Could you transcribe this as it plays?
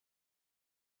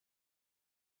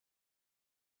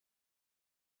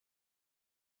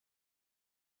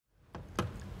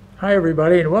Hi,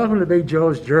 everybody, and welcome to Big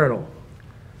Joe's Journal.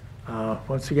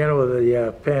 Once again, with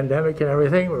the pandemic and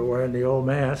everything, we're wearing the old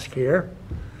mask here.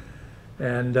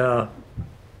 And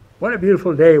what a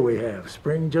beautiful day we have.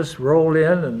 Spring just rolled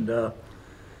in, and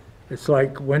it's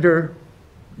like winter,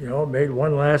 made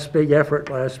one last big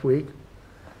effort last week,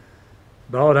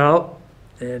 bowed out,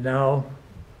 and now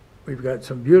we've got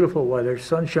some beautiful weather,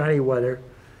 sunshiny weather.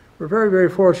 We're very, very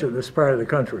fortunate in this part of the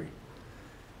country.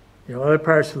 Other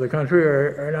parts of the country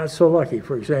are not so lucky.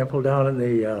 For example, down in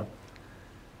the,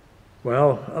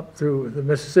 up through the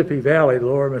Mississippi Valley, the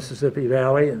lower Mississippi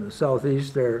Valley in the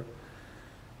southeast, they're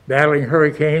battling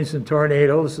hurricanes and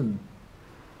tornadoes and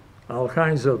all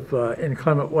kinds of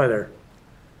inclement weather.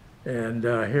 And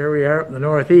here we are in the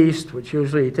northeast, which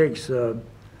usually takes a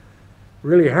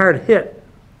really hard hit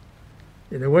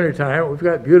in the wintertime. We've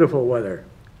got beautiful weather.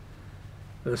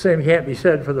 The same can't be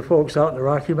said for the folks out in the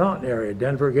Rocky Mountain area.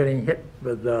 Denver getting hit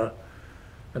with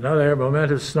another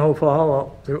momentous snowfall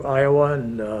out through Iowa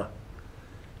and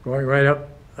going right up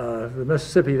the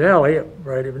Mississippi Valley,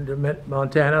 right into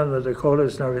Montana and the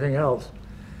Dakotas and everything else.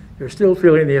 They're still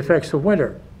feeling the effects of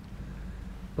winter.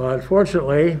 But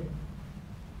fortunately,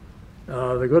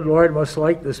 the good Lord must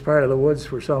like this part of the woods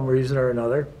for some reason or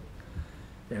another.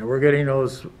 And we're getting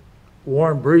those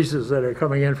warm breezes that are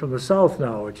coming in from the south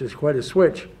now, which is quite a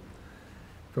switch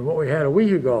from what we had a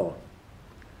week ago.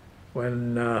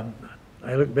 When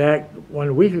I look back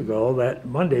 1 week ago, that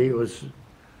Monday it was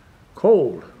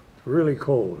cold, really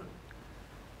cold.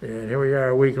 And here we are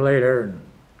a week later, and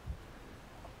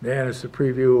man, it's a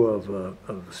preview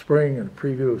of spring and a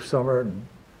preview of summer, and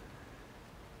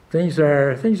things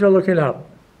are looking up.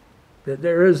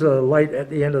 There is a light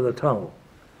at the end of the tunnel,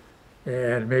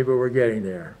 and maybe we're getting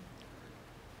there.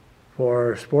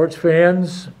 For sports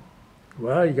fans,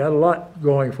 well, you got a lot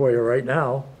going for you right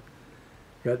now.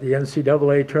 You got the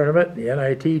NCAA tournament, the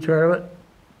NIT tournament,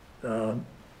 the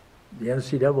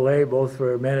NCAA both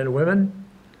for men and women,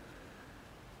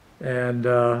 and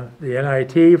the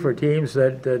NIT for teams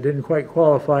that didn't quite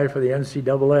qualify for the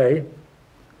NCAA.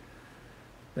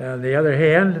 On the other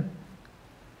hand,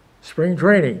 spring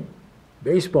training,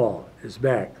 baseball is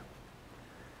back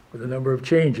with a number of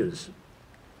changes.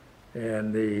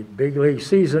 And the big league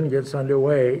season gets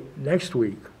underway next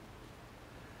week.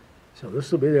 So this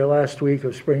will be their last week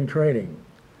of spring training.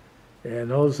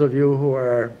 And those of you who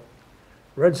are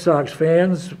Red Sox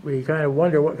fans, we kind of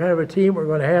wonder what kind of a team we're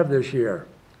going to have this year.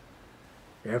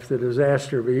 After the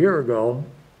disaster of a year ago,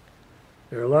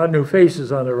 there are a lot of new faces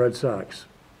on the Red Sox.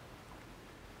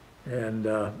 And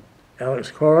Alex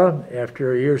Cora,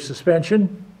 after a year's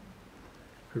suspension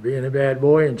for being a bad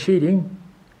boy and cheating,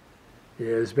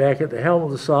 is back at the helm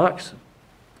of the Sox,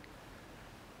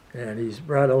 and he's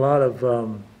brought a lot of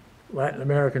Latin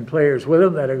American players with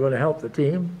him that are going to help the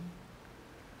team.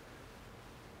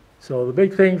 So the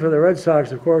big thing for the Red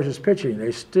Sox, of course, is pitching.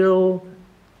 They still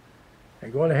are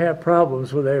going to have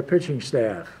problems with their pitching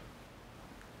staff.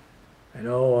 I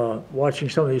know watching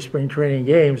some of these spring training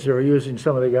games, they were using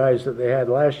some of the guys that they had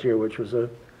last year, which was a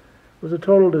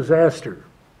total disaster.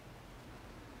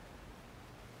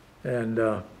 And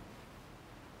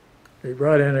they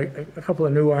brought in a couple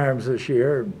of new arms this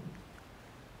year,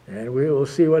 and we will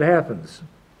see what happens.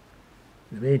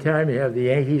 In the meantime, you have the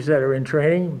Yankees that are in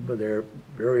training with their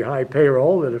very high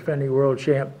payroll, the defending world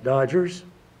champ Dodgers.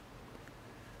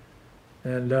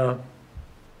 And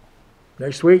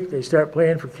next week, they start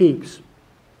playing for keeps.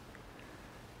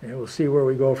 And we'll see where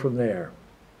we go from there.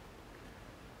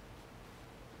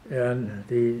 And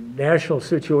the national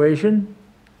situation,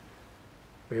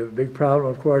 we have a big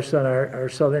problem, of course, on our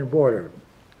southern border.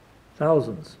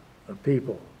 Thousands of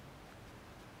people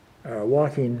are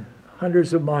walking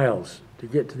hundreds of miles to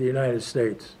get to the United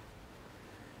States.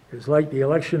 It's like the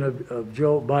election of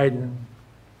Joe Biden,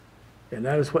 and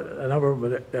that is what a number of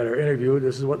them that are interviewed,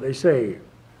 this is what they say.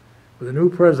 With a new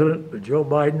president, with Joe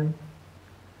Biden,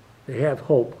 they have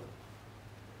hope.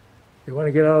 They want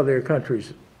to get out of their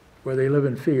countries where they live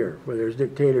in fear, where there's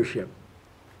dictatorship,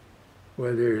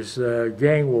 where there's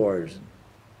gang wars,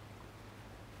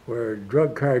 where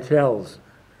drug cartels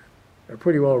are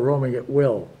pretty well roaming at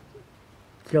will,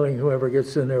 killing whoever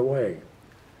gets in their way.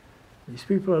 These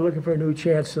people are looking for a new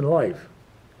chance in life.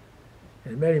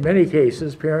 In many, many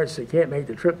cases, parents that can't make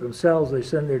the trip themselves, they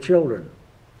send their children.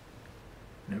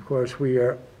 And of course, we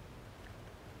are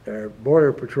our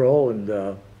Border Patrol,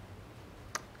 and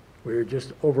we're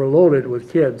just overloaded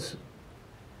with kids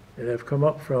that have come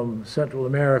up from Central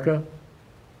America,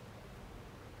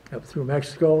 up through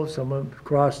Mexico. Some of them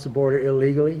crossed the border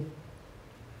illegally.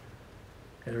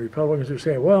 And the Republicans are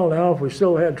saying, well, now if we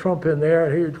still had Trump in there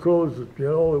and he'd close, it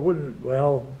wouldn't.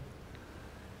 Well,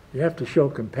 You have to show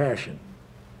compassion.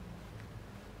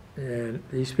 And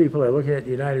these people are looking at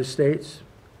the United States,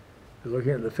 they're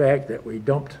looking at the fact that we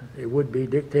dumped a would-be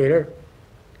dictator.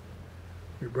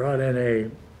 We brought in a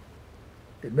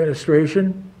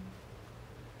administration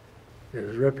that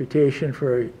has a reputation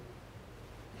for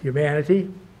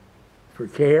humanity, for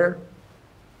care,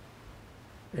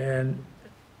 and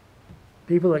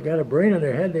people that got a brain in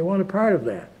their head, they want a part of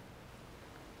that.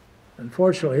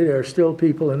 Unfortunately, there are still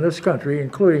people in this country,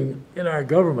 including in our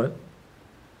government,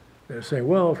 that are saying,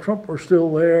 well, if Trump were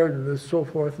still there, and this, so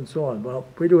forth and so on. Well,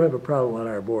 we do have a problem on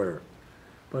our border,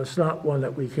 but it's not one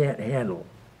that we can't handle,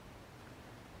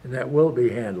 and that will be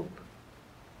handled.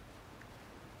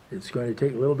 It's going to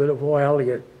take a little bit of a while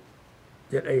to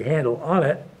get a handle on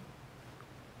it,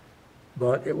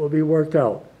 but it will be worked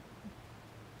out.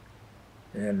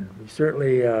 And we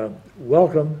certainly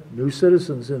welcome new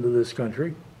citizens into this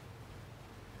country.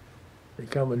 They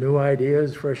come with new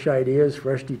ideas, fresh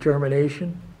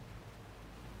determination.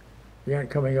 They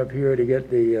aren't coming up here to get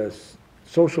the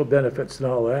social benefits and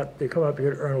all that. They come up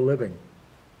here to earn a living.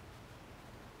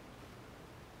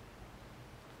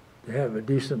 To have a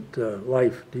decent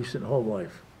life, decent home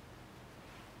life.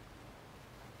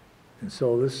 And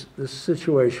so this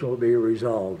situation will be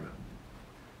resolved.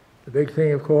 The big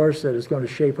thing, of course, that is going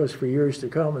to shape us for years to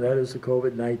come, and that is the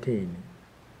COVID-19,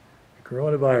 the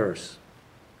coronavirus.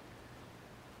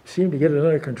 We seem to get it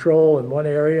under control in one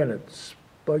area, and it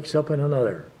spikes up in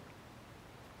another.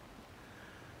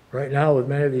 Right now, with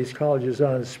many of these colleges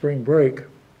on spring break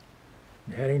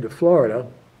and heading to Florida,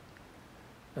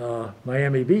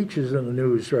 Miami Beach is in the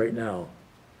news right now,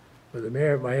 where the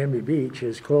mayor of Miami Beach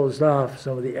has closed off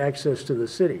some of the access to the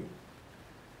city.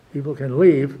 People can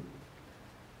leave,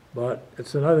 but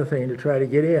it's another thing to try to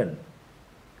get in.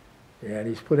 And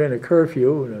he's put in a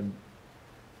curfew,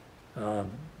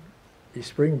 and these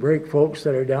spring break folks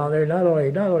that are down there, not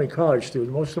only college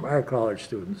students, most of them are college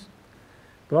students,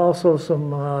 but also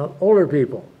some older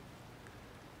people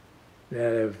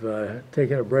that have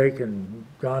taken a break and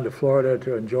gone to Florida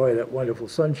to enjoy that wonderful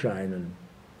sunshine and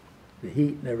the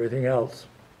heat and everything else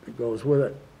that goes with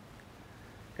it.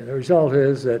 And the result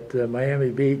is that Miami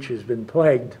Beach has been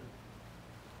plagued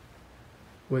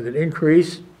with an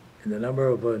increase in the number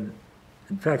of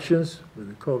infections with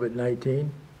the COVID-19.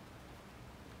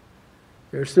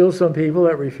 There are still some people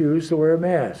that refuse to wear a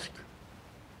mask.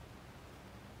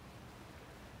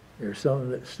 There are some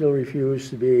that still refuse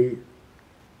to be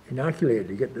inoculated,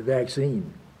 to get the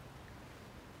vaccine.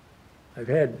 I've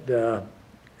had,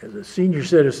 as a senior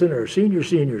citizen or senior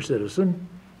citizen,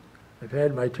 I've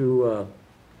had my 2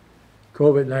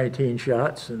 COVID-19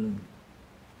 shots and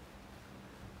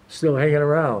still hanging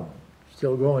around,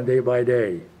 still going day by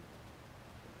day.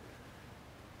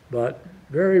 But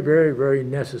very, very, very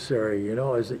necessary, you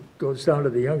know, as it goes down to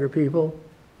the younger people,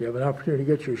 you have an opportunity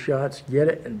to get your shots, get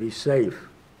it and be safe.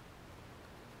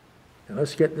 And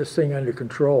let's get this thing under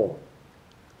control.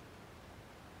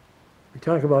 We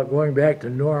talk about going back to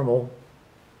normal.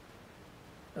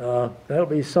 That'll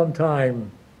be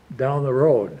sometime down the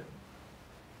road.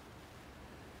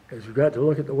 Because we've got to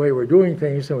look at the way we're doing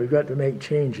things, and we've got to make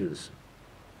changes.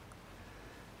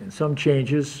 And some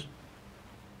changes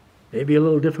may be a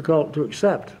little difficult to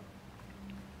accept,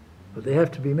 but they have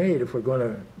to be made if we're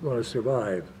going to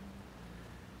survive.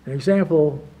 An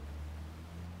example,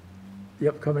 the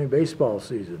upcoming baseball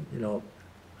season, you know,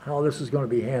 how this is going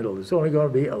to be handled. It's only going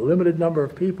to be a limited number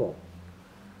of people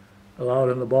allowed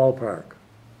in the ballpark.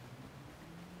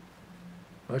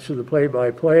 Much of the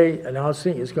play-by-play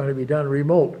announcing is going to be done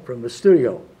remote from the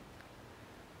studio.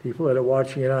 People that are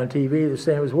watching it on TV the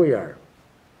same as we are.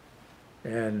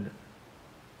 And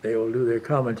they will do their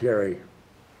commentary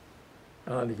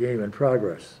on the game in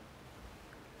progress.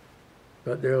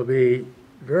 But there will be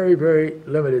very, very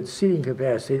limited seating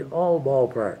capacity in all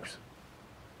ballparks.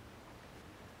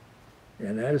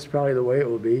 And that is probably the way it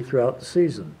will be throughout the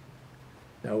season.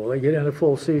 Now, will they get in a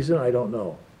full season? I don't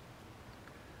know.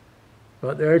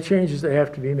 But there are changes that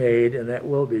have to be made, and that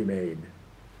will be made.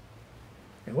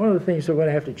 And one of the things we're going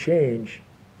to have to change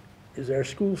is our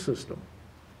school system.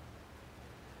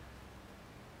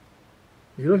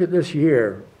 You look at this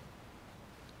year,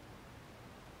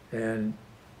 and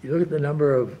you look at the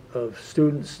number of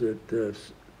students that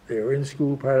they were in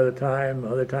school part of the time,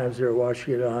 other times they were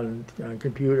watching it on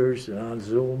computers and on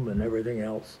Zoom and everything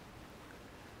else.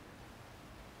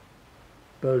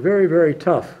 But it was very, very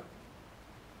tough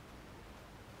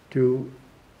to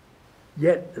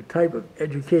get the type of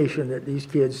education that these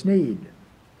kids need.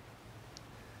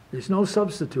 There's no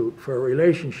substitute for a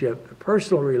relationship, a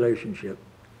personal relationship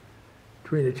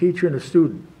between a teacher and a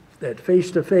student, that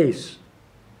face-to-face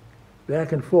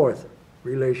back and forth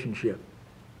relationship.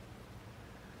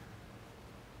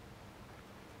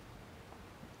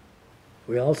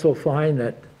 We also find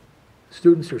that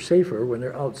students are safer when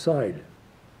they're outside,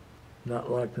 not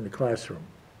locked in the classroom.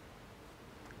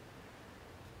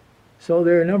 So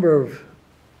there are a number of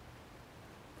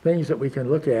things that we can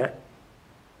look at.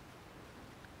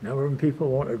 A number of them people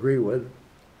won't agree with.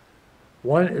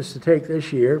 One is to take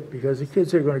this year, because the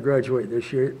kids that are going to graduate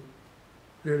this year,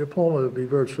 their diploma will be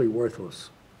virtually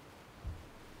worthless.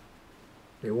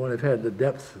 They won't have had the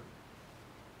depth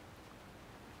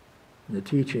in the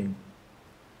teaching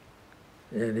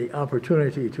and the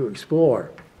opportunity to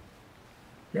explore.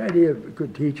 The idea of a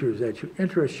good teacher is that you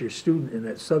interest your student in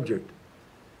that subject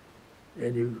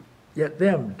and you get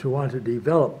them to want to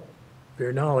develop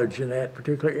their knowledge in that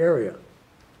particular area.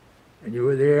 And you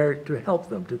are there to help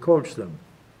them, to coach them,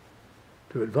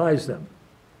 to advise them.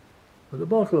 But the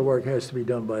bulk of the work has to be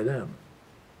done by them.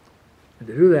 And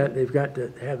to do that, they've got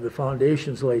to have the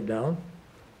foundations laid down.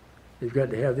 They've got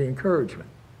to have the encouragement.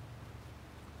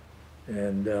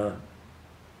 And a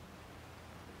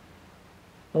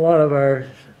lot of our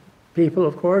people,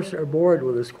 of course, are bored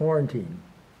with this quarantine.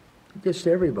 It gets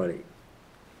to everybody.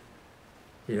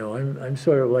 You know, I'm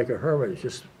sort of like a hermit. It's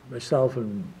just myself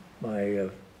and my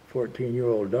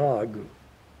 14-year-old dog.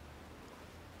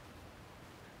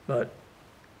 But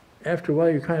after a while,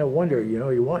 you kind of wonder, you know,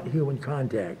 you want human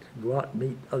contact. Go out and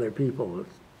meet other people,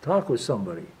 talk with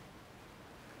somebody.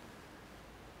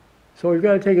 So we've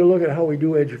got to take a look at how we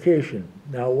do education.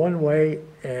 Now, one way,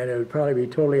 and it would probably be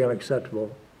totally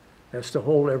unacceptable, that's to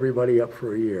hold everybody up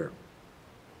for a year.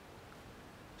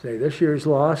 Say, this year's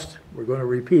lost, we're going to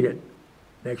repeat it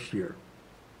next year.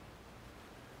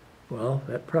 Well,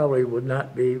 that probably would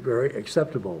not be very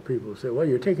acceptable. People say, well,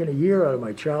 you're taking a year out of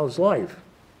my child's life.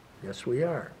 Yes, we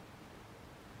are,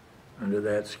 under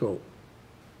that scope.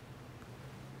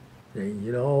 And,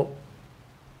 you know,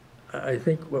 I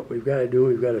think what we've got to do,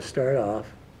 we've got to start off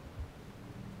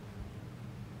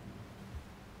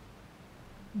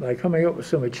by coming up with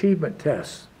some achievement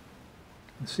tests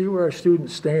and see where our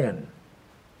students stand,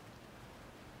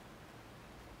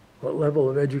 what level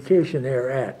of education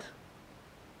they're at.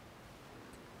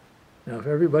 Now, if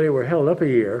everybody were held up a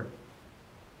year,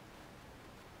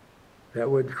 that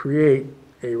would create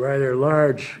a rather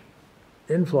large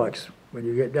influx when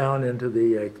you get down into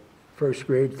the first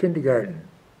grade kindergarten,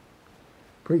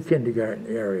 pre-kindergarten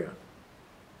area.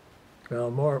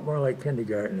 Well, more like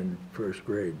kindergarten and first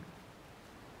grade,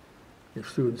 if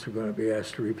students are going to be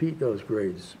asked to repeat those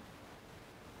grades.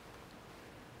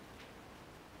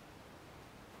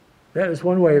 That is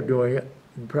one way of doing it,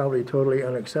 and probably totally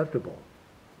unacceptable.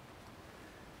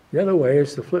 The other way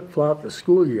is to flip-flop the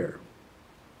school year.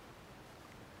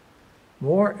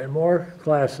 More and more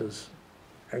classes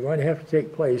are going to have to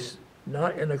take place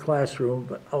not in the classroom,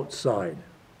 but outside.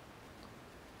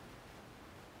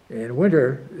 And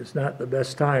winter is not the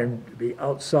best time to be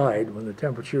outside when the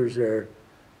temperatures are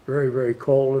very, very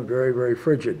cold and very, very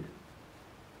frigid.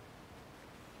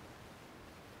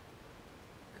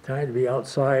 The time to be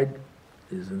outside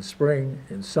is in spring,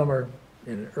 in summer,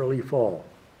 and in early fall.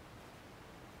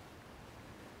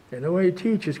 And the way you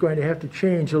teach is going to have to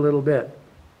change a little bit.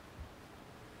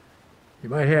 You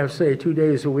might have, say, 2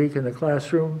 days a week in the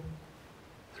classroom,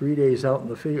 3 days out in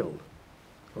the field,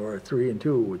 or 3 and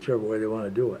 2, whichever way they want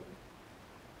to do it.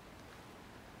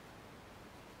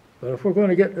 But if we're going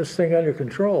to get this thing under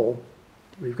control,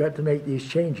 we've got to make these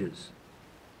changes.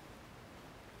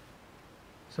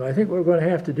 So I think what we're going to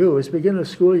have to do is begin the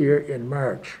school year in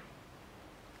March.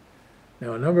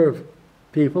 Now, a number of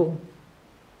people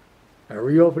are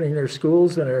reopening their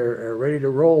schools and are ready to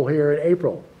roll here in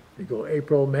April. They go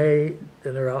April, May,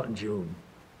 then they're out in June.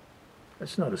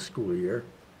 That's not a school year.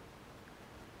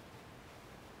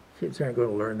 Kids aren't going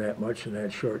to learn that much in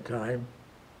that short time.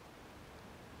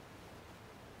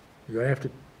 You're going to have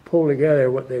to pull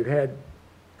together what they've had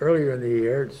earlier in the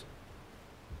year.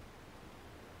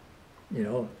 You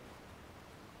know,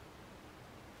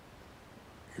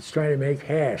 it's trying to make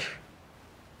hash.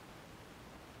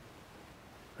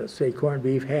 Let's say corned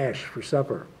beef hash for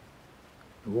supper,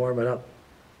 and warm it up.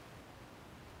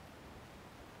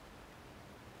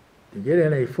 To get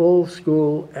in a full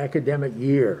school academic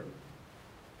year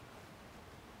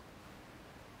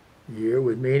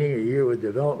with meaning, a year with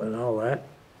development and all that,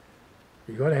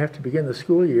 you're going to have to begin the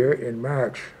school year in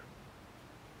March.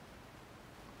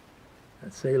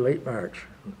 Let's say late March,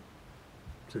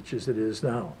 such as it is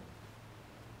now,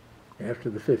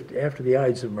 after the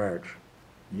Ides of March.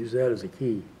 Use that as a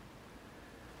key.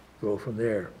 Go from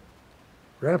there.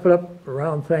 Wrap it up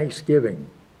around Thanksgiving.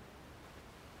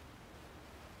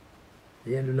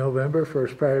 the end of November,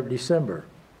 first part of December,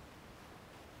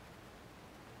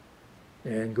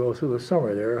 and go through the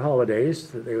summer. There are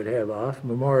holidays that they would have off.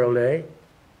 Memorial Day,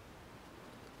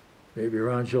 maybe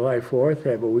around July 4th,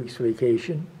 have a week's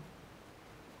vacation.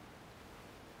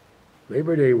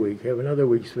 Labor Day week, have another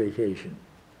week's vacation.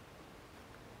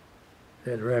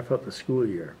 Then wrap up the school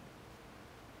year.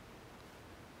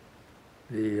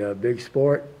 The big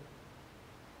sport,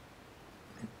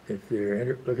 if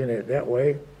they're looking at it that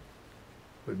way,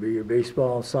 would be your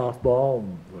baseball and softball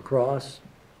and lacrosse.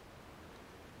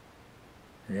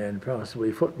 And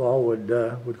possibly football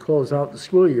would close out the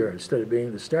school year instead of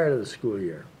being the start of the school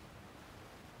year.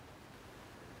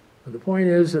 But the point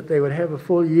is that they would have a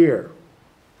full year.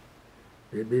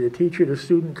 It'd be the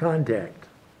teacher-to-student contact.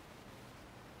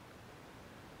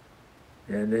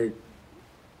 And they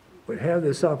would have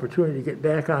this opportunity to get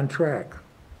back on track.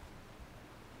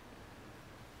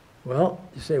 Well,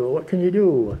 you say, well, what can you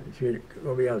do if you're going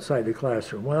to be outside the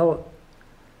classroom? Well,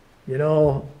 you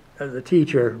know, as a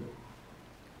teacher,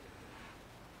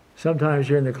 sometimes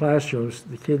you're in the classrooms,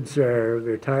 the kids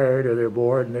they're tired or they're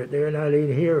bored and they're not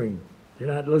even hearing. They're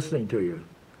not listening to you.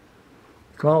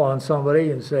 Call on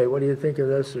somebody and say, what do you think of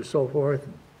this, or so forth.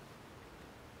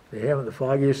 They haven't the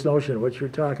foggiest notion of what you're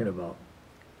talking about.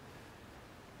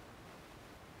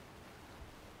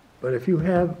 But if you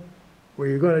have where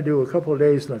you're going to do a couple of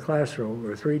days in the classroom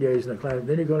or 3 days in the classroom,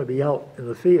 then you're going to be out in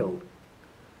the field.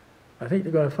 I think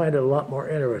they're going to find it a lot more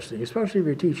interesting, especially if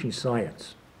you're teaching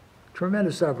science.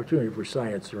 Tremendous opportunity for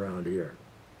science around here.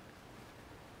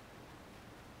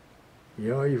 You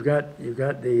know, you've got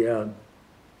the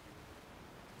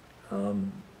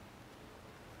I'm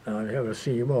having a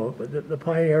senior moment, but the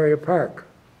Pine Area Park,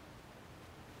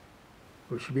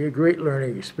 which should be a great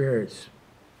learning experience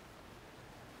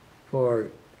for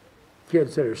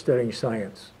kids that are studying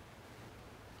science.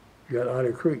 You got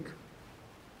Otter Creek.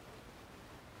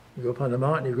 You go up on the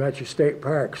mountain, you've got your state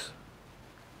parks.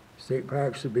 State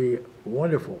parks would be a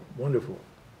wonderful, wonderful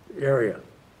area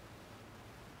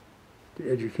to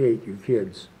educate your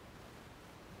kids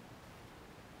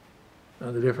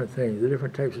on the different things, the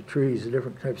different types of trees, the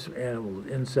different types of animals,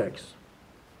 insects,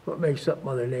 what makes up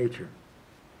Mother Nature.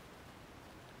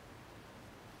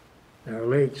 Our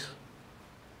lakes,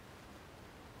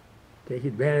 take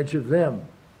advantage of them.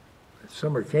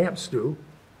 Summer camps do.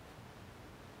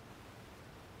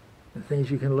 And things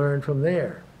you can learn from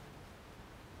there.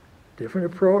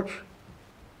 Different approach,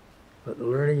 but the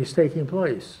learning is taking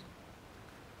place.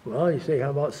 Well, you say, how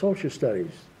about social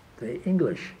studies? Say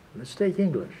English. Let's take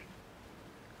English.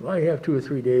 Well, you have 2 or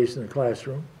 3 days in the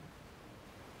classroom.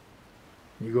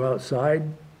 You go outside,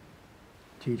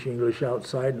 teach English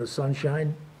outside in the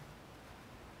sunshine.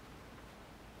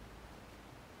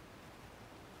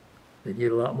 They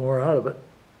get a lot more out of it.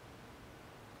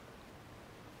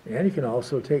 And you can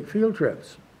also take field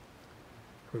trips.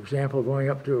 For example, going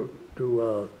up to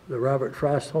the Robert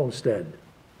Frost Homestead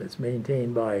that's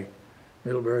maintained by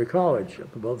Middlebury College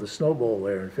up above the Snow Bowl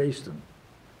there in Facein.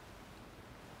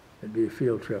 It'd be a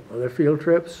field trip. Other field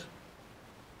trips,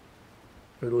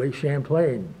 go to Lake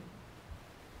Champlain,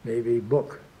 maybe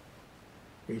book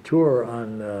a tour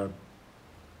on the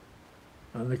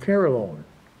Carillon,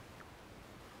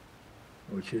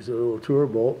 which is a little tour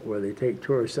boat where they take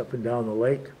tourists up and down the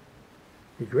lake.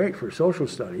 It'd be great for social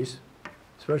studies,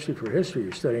 especially for history.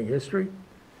 You're studying history.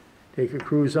 Take a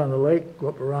cruise on the lake, go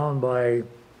up around by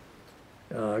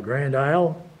Grand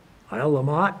Isle, Isle La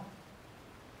Motte,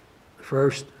 the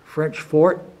first French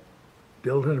fort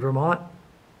built in Vermont.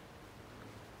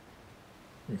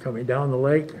 You're coming down the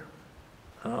lake.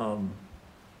 Well,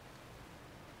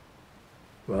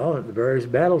 at the various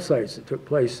battle sites that took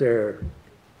place there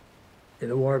in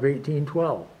the War of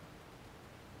 1812.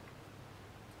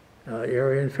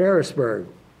 Area in Ferrisburg,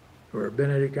 where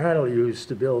Benedict Arnold used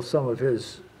to build some of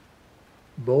his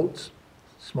boats,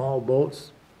 small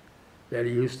boats, that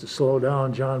he used to slow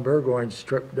down John Burgoyne's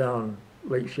trip down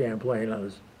Lake Champlain on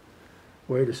his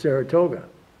way to Saratoga.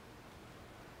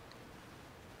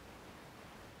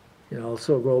 You can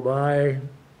also go by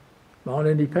Mount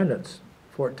Independence,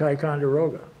 Fort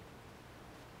Ticonderoga.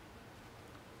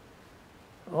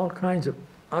 All kinds of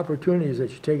opportunities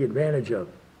that you take advantage of.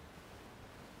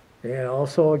 And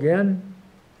also, again,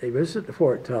 they visit the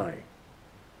Fort Ty.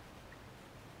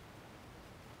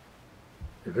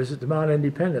 They visit the Mount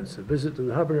Independence. They visit to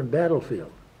the Hubbard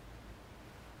Battlefield.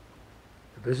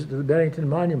 They visit to the Bennington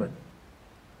Monument.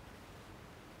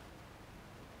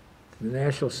 To the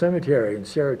National Cemetery in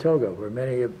Saratoga, where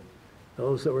many of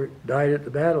those that died at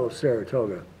the Battle of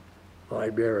Saratoga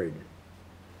lie buried.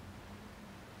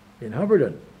 In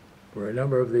Hubbardton, where a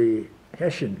number of the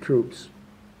Hessian troops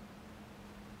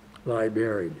lie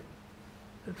buried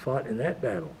that fought in that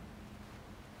battle.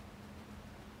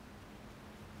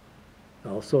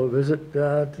 Also visit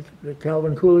the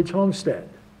Calvin Coolidge homestead.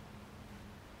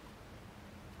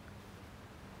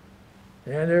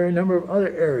 And there are a number of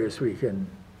other areas we can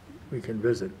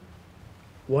visit.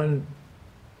 One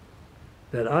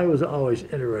that I was always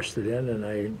interested in, and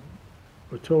I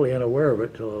was totally unaware of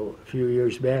it till a few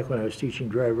years back when I was teaching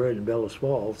driver ed in Bellows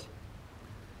Falls.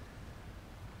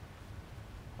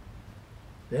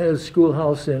 That is a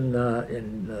schoolhouse in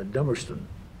Dummerston.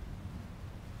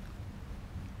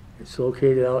 It's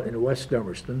located out in West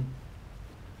Dummerston,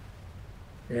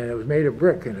 and it was made of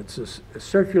brick, and it's a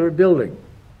circular building.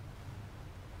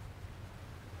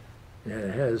 And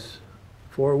it has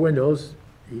 4 windows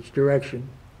each direction.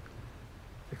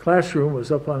 The classroom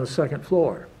was up on the 2nd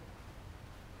floor.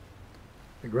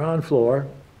 The ground floor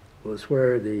was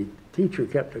where the teacher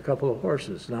kept a couple of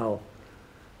horses. Now,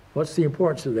 what's the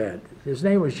importance of that? His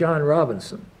name was John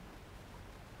Robinson.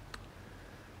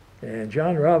 And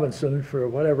John Robinson, for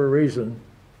whatever reason,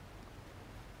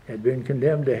 had been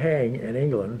condemned to hang in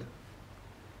England,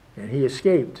 and he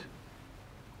escaped.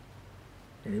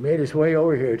 And he made his way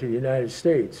over here to the United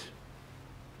States.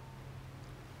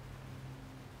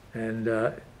 And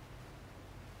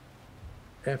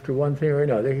after one thing or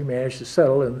another, he managed to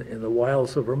settle in the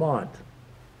wilds of Vermont.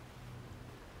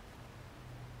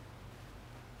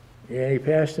 And he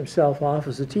passed himself off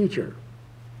as a teacher.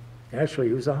 Actually,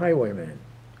 he was a highwayman.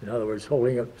 In other words,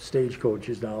 holding up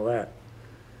stagecoaches and all that.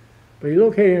 But he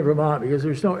located in Vermont because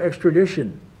there's no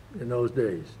extradition in those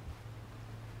days.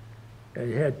 And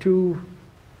he had 2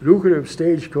 lucrative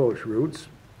stagecoach routes.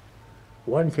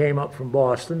 One came up from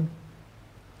Boston,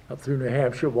 up through New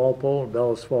Hampshire, Walpole and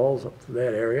Bellows Falls, up to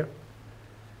that area.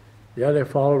 The other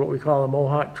followed what we call the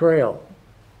Mohawk Trail,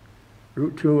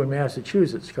 Route 2 in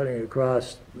Massachusetts, cutting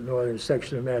across the northern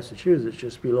section of Massachusetts,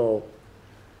 just below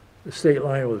the state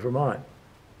line with Vermont.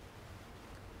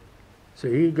 So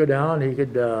he'd go down, he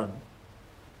could do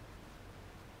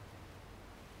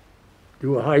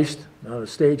a heist on a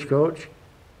stagecoach,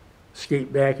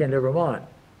 escape back into Vermont.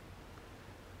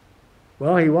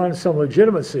 Well, he wanted some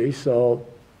legitimacy, so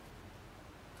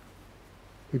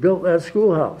he built that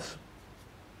schoolhouse.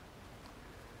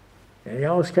 And he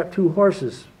always kept 2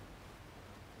 horses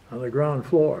on the ground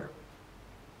floor.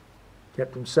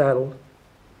 Kept them saddled.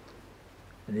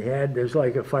 And there's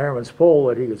like a fireman's pole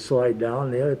that he could slide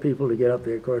down. The other people to get up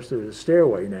there, of course, there was a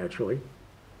stairway naturally.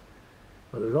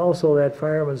 But there's also that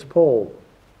fireman's pole,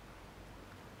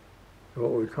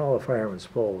 what we call a fireman's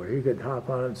pole, where he could hop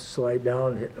on and slide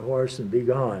down, hit the horse, and be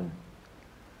gone.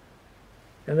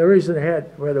 And the reason they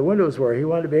had where the windows were, he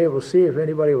wanted to be able to see if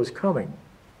anybody was coming.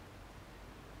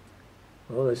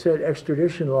 Well, they said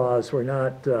extradition laws were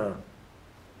not,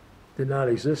 did not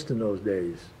exist in those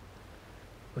days.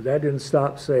 But that didn't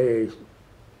stop, say, a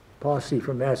posse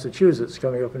from Massachusetts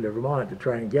coming up into Vermont to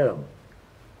try and get him.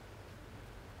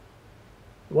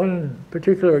 One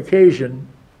particular occasion,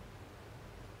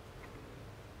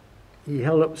 he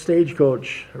held up a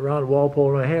stagecoach around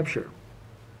Walpole, New Hampshire.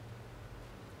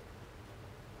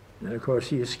 And of course,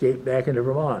 he escaped back into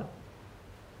Vermont.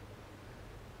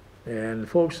 And the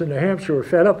folks in New Hampshire were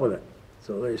fed up with it.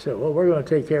 So they said, well, we're going to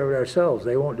take care of it ourselves.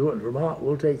 They won't do it in Vermont.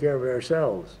 We'll take care of it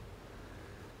ourselves.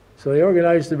 So they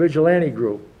organized the vigilante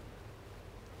group.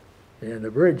 And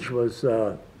the bridge was,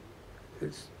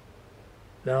 it's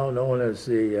now known as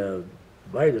the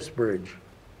Vitus Bridge.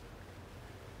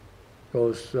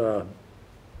 Goes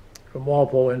from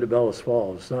Walpole into Bellows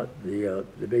Falls. It's not the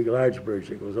big, large bridge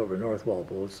that goes over North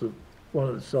Walpole. It's the one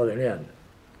at the southern end.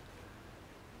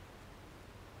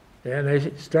 And they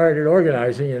started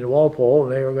organizing in Walpole,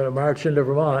 and they were going to march into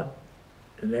Vermont,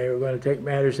 and they were going to take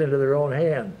matters into their own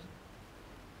hands.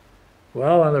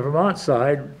 Well, on the Vermont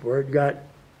side, word got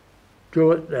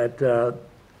to it that a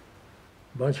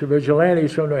bunch of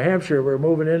vigilantes from New Hampshire were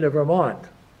moving into Vermont.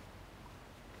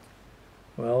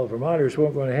 Well, the Vermonters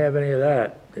weren't going to have any of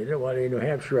that. They didn't want any New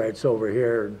Hampshireites over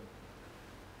here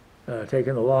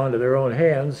taking the law into their own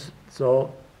hands.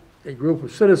 So a group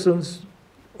of citizens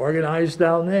organized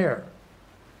down there.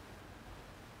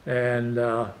 And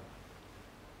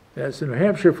as the New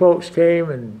Hampshire folks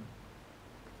came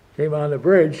on the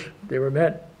bridge, they were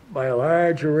met by a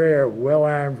large array of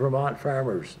well-armed Vermont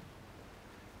farmers.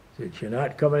 Said, you're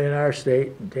not coming in our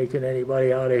state and taking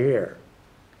anybody out of here.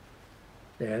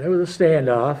 And there was a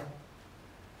standoff.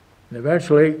 And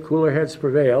eventually, cooler heads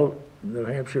prevailed. The New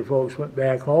Hampshire folks went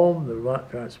back home, the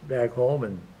Vermont went back home,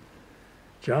 and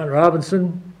John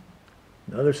Robinson,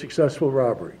 another successful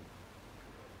robbery.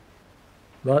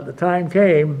 But the time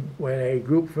came when a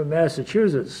group from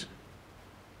Massachusetts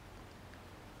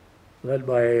led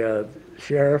by a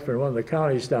sheriff in one of the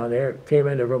counties down there, came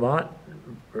into Vermont,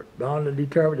 bound and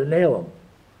determined to nail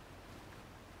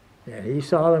them. And he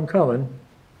saw them coming,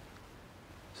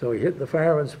 so he hit the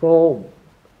fireman's pole,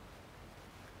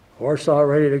 horse all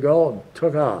ready to go, and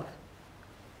took off.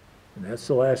 And that's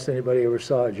the last anybody ever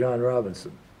saw of John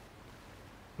Robinson.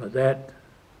 But that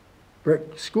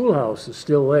brick schoolhouse is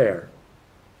still there.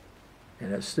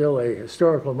 And it's still a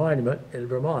historical monument in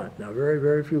Vermont. Now, very,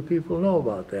 very few people know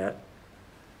about that.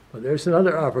 But there's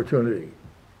another opportunity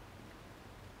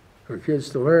for kids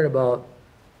to learn about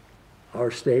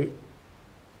our state,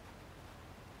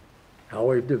 how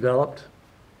we've developed.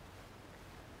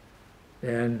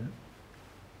 And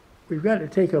we've got to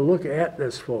take a look at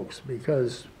this, folks,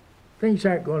 because things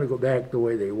aren't going to go back the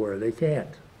way they were. They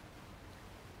can't.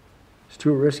 It's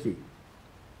too risky.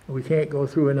 We can't go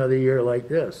through another year like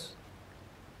this.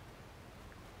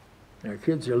 Our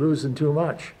kids are losing too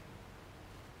much.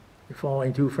 They're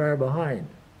falling too far behind.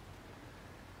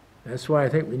 That's why I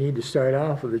think we need to start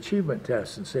off with achievement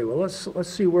tests and say, well, let's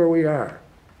see where we are.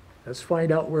 Let's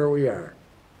find out where we are.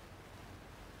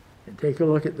 And take a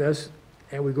look at this,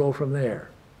 and we go from there.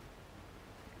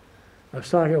 I was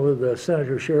talking with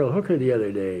Senator Cheryl Hooker the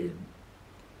other day.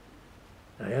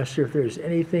 I asked her if there's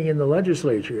anything in the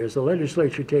legislature. Has the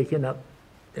legislature taken up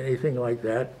anything like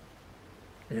that?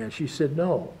 And she said,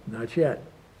 no, not yet.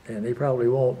 And they probably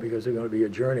won't, because they're going to be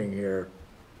adjourning here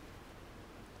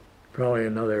probably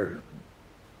another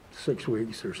 6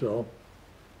 weeks or so.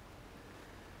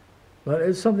 But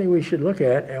it's something we should look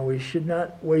at, and we should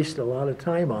not waste a lot of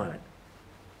time on it.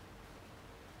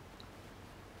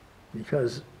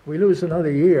 Because if we lose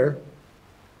another year,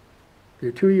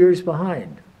 they're 2 years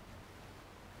behind.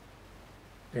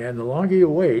 And the longer you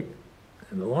wait,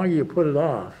 and the longer you put it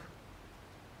off,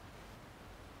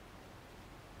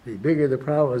 the bigger the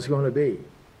problem is going to be.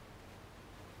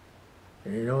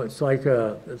 And you know, it's like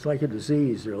a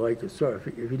disease, or like a sort.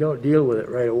 If you don't deal with it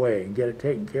right away and get it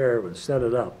taken care of and set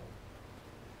it up,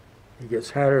 it gets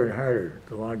harder and harder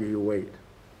the longer you wait.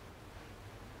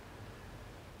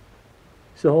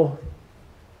 So,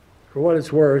 for what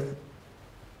it's worth,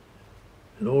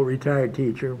 an old retired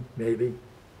teacher, maybe,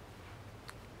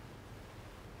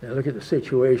 I look at the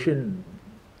situation.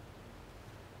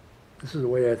 This is the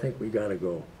way I think we got to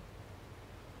go.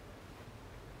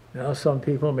 Now, some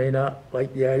people may not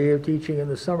like the idea of teaching in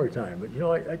the summertime, but you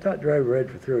know, I taught driver ed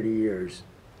for 30 years.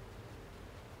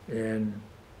 And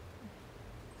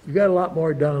you got a lot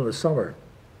more done in the summer,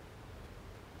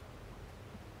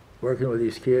 working with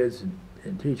these kids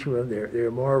and teaching them.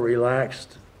 They're more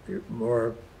relaxed. They're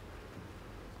more,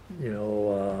 you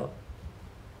know,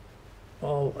 I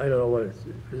don't know what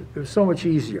it was so much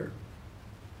easier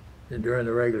than during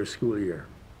the regular school year.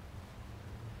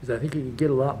 Because I think you can get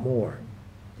a lot more,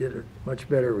 get a much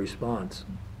better response.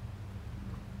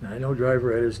 Now, I know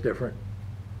driver ed is different,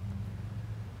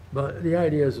 but the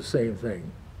idea is the same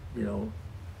thing. You know,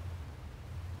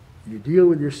 you deal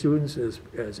with your students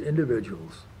as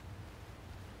individuals,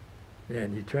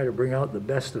 and you try to bring out the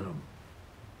best in them.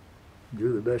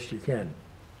 Do the best you can.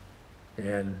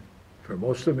 And for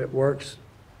most of them it works,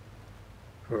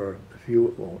 for a few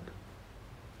it won't.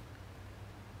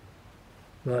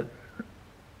 But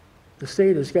the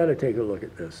state has got to take a look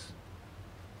at this.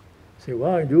 Say,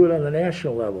 well, I can do it on the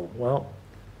national level. Well,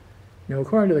 you know,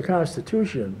 according to the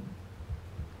Constitution,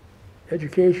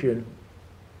 education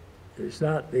is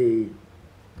not the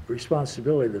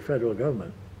responsibility of the federal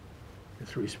government.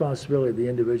 It's the responsibility of the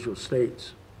individual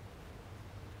states.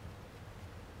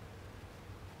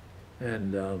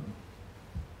 And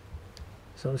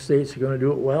some states are going to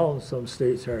do it well, and some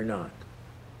states are not.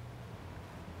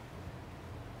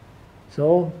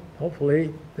 So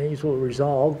hopefully things will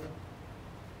resolve,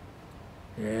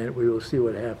 and we will see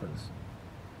what happens.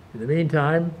 In the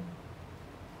meantime,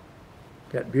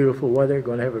 got beautiful weather,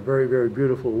 going to have a very, very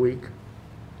beautiful week.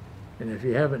 And if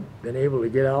you haven't been able to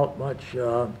get out much,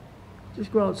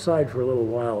 just go outside for a little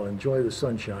while and enjoy the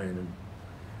sunshine. And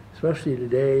especially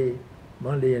today,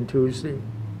 Monday and Tuesday,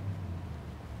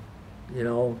 you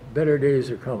know, better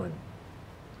days are coming.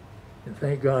 And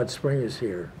thank God spring is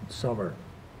here, summer.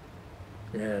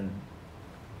 And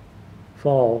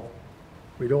fall,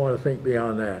 we don't want to think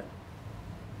beyond that.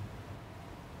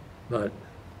 But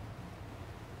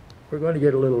we're going to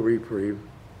get a little reprieve.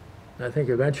 And I think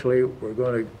eventually we're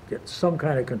going to get some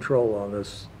kind of control on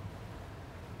this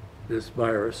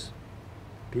virus.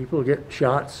 People get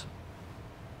shots.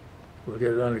 We'll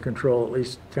get it under control, at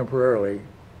least temporarily,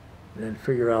 and then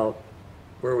figure out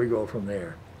where we go from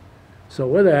there. So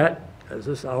with that, as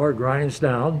this hour grinds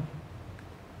down,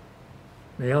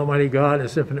 may Almighty God in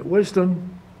His infinite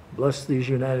wisdom bless these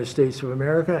United States of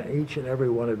America and each and every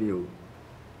one of you.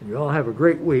 And you all have a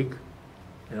great week,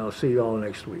 and I'll see you all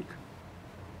next week.